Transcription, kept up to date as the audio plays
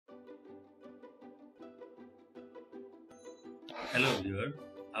Hello viewer,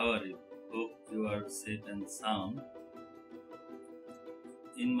 how are you? Hope you are safe and sound.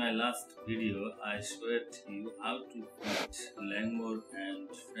 In my last video, I showed you how to put Langmore and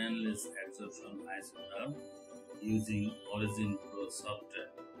fanless adsorption isotope using Originpro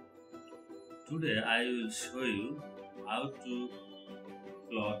software. Today I will show you how to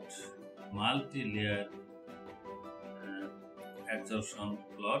plot multi-layer adsorption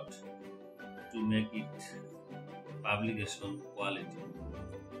plot to make it publication quality.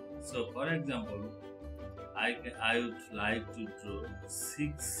 So for example, I would like to draw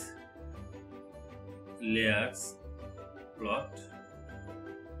 6 layers plot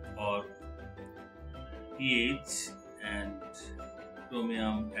for pH and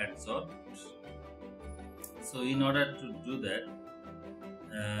chromium adsorbed. So in order to do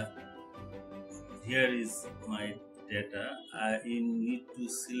that, here is my data. I need to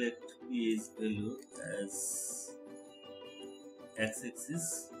select pH value as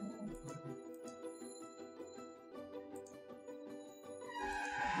x-axis,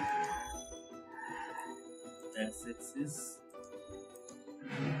 x-axis,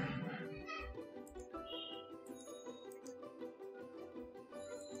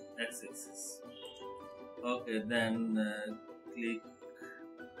 x-axis. Okay, then click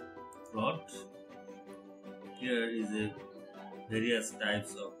plot. Here is a various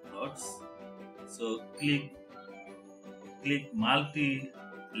types of plots. So click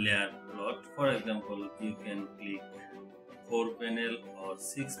multi-layer plot. For example, you can click 4 panel or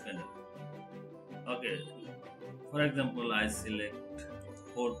 6 panel. Okay, for example, I select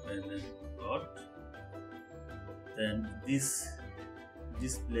 4 panel plot. Then this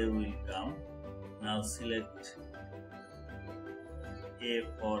display will come. Now select A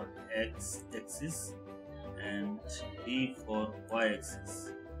for X axis and B for Y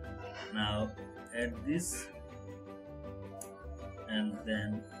axis. Now add this and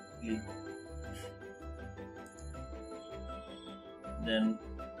then click, then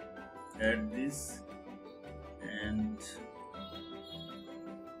add this and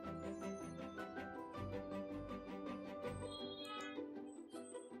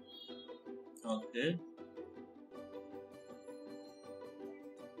okay.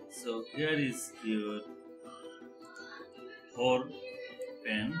 So here is your 4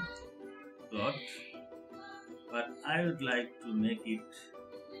 pen plot, but I would like to make it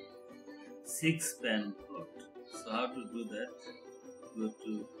 6 pen plot. So how to do that? Go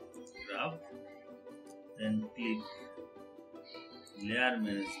to graph, then click layer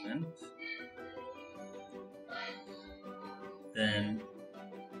management, then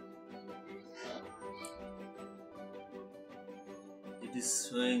it is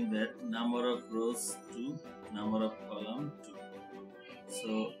showing that number of rows 2, number of column 2.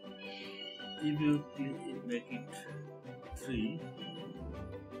 So if you make it 3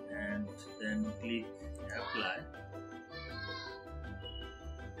 and then click apply,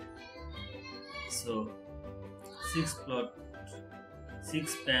 so 6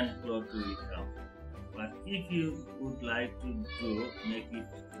 pen plot will come. But if you would like to make it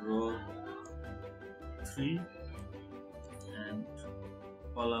row 3 and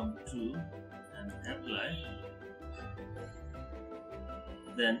column 2 and apply,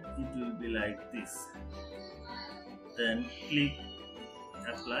 then it will be like this. Then click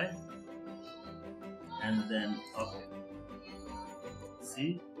apply and then OK.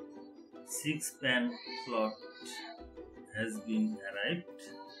 See, 6 pen plot has been arrived.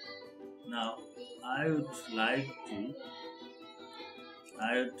 Now I would like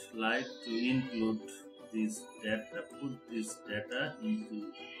to include this data, put this data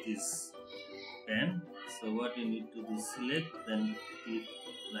into this pen. So what you need to do, select, then click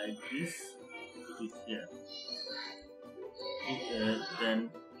like this, put it here. Then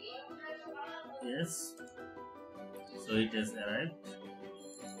yes, so it has arrived.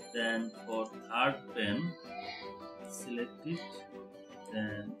 Then for third pen, select it,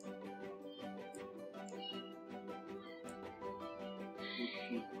 then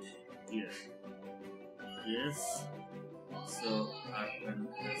put it here. Yes, so third pen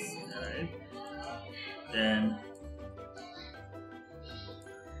has arrived. Then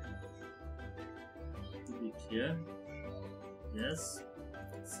put it here. Yes,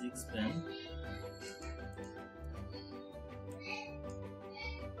 6 pen.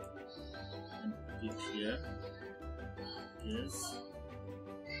 And put it here. Yes.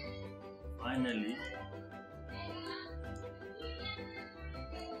 Finally,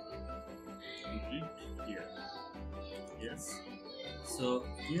 put it here. Yes. So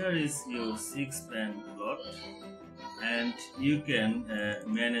here is your 6 pen plot, and you can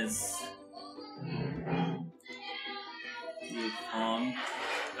manage font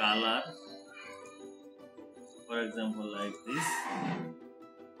color, for example like this.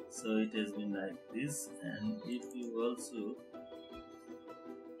 So it has been like this, and if you also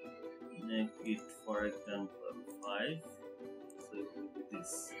make it, for example 5, so it will be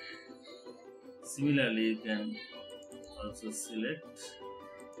this. Similarly, you can also select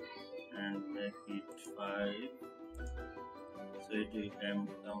and make it 5, so it will come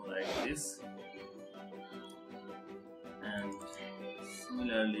like this. And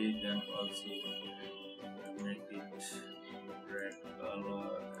similarly, you can also make it red color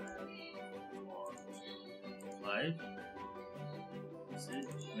and font 5. See,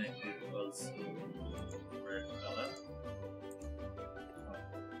 make it also red color.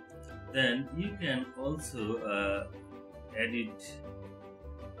 Then you can also edit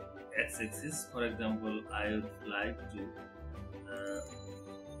x-axis. For example, I would like to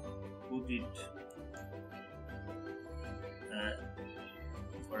put it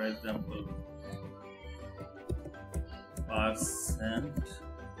for example percent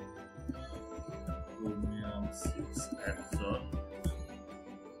chromium 6 adsorb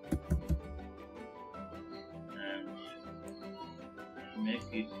and make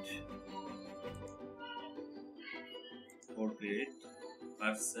it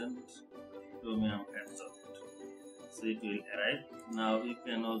 48% chromium adsorbed. So it will arrive. Now you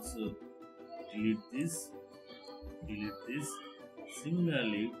can also delete this.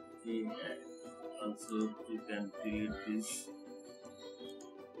 Similarly, also you can delete this.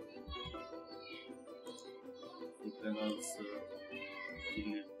 You can also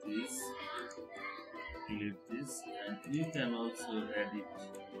delete this, and you can also edit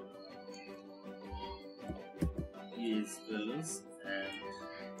these values and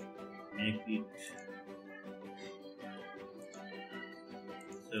make it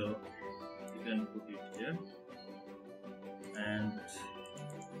so you can put it here and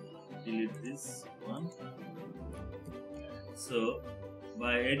delete this one. So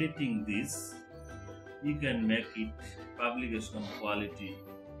by editing this, you can make it publication quality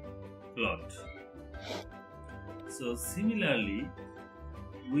plot. So similarly,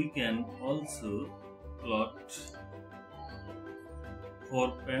 we can also plot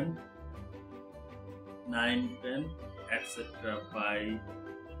 4 pen, 9 pen, etc. by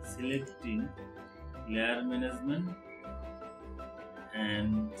selecting layer management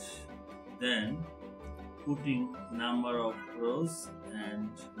and then putting number of rows and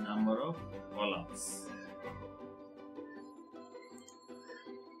number of columns.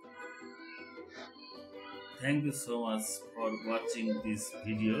 Thank you so much for watching this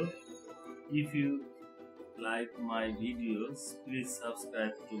video. If you like my videos, please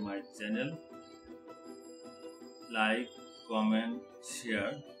subscribe to my channel, like, comment,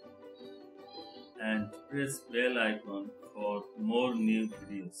 share and press bell icon for more new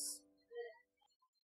videos.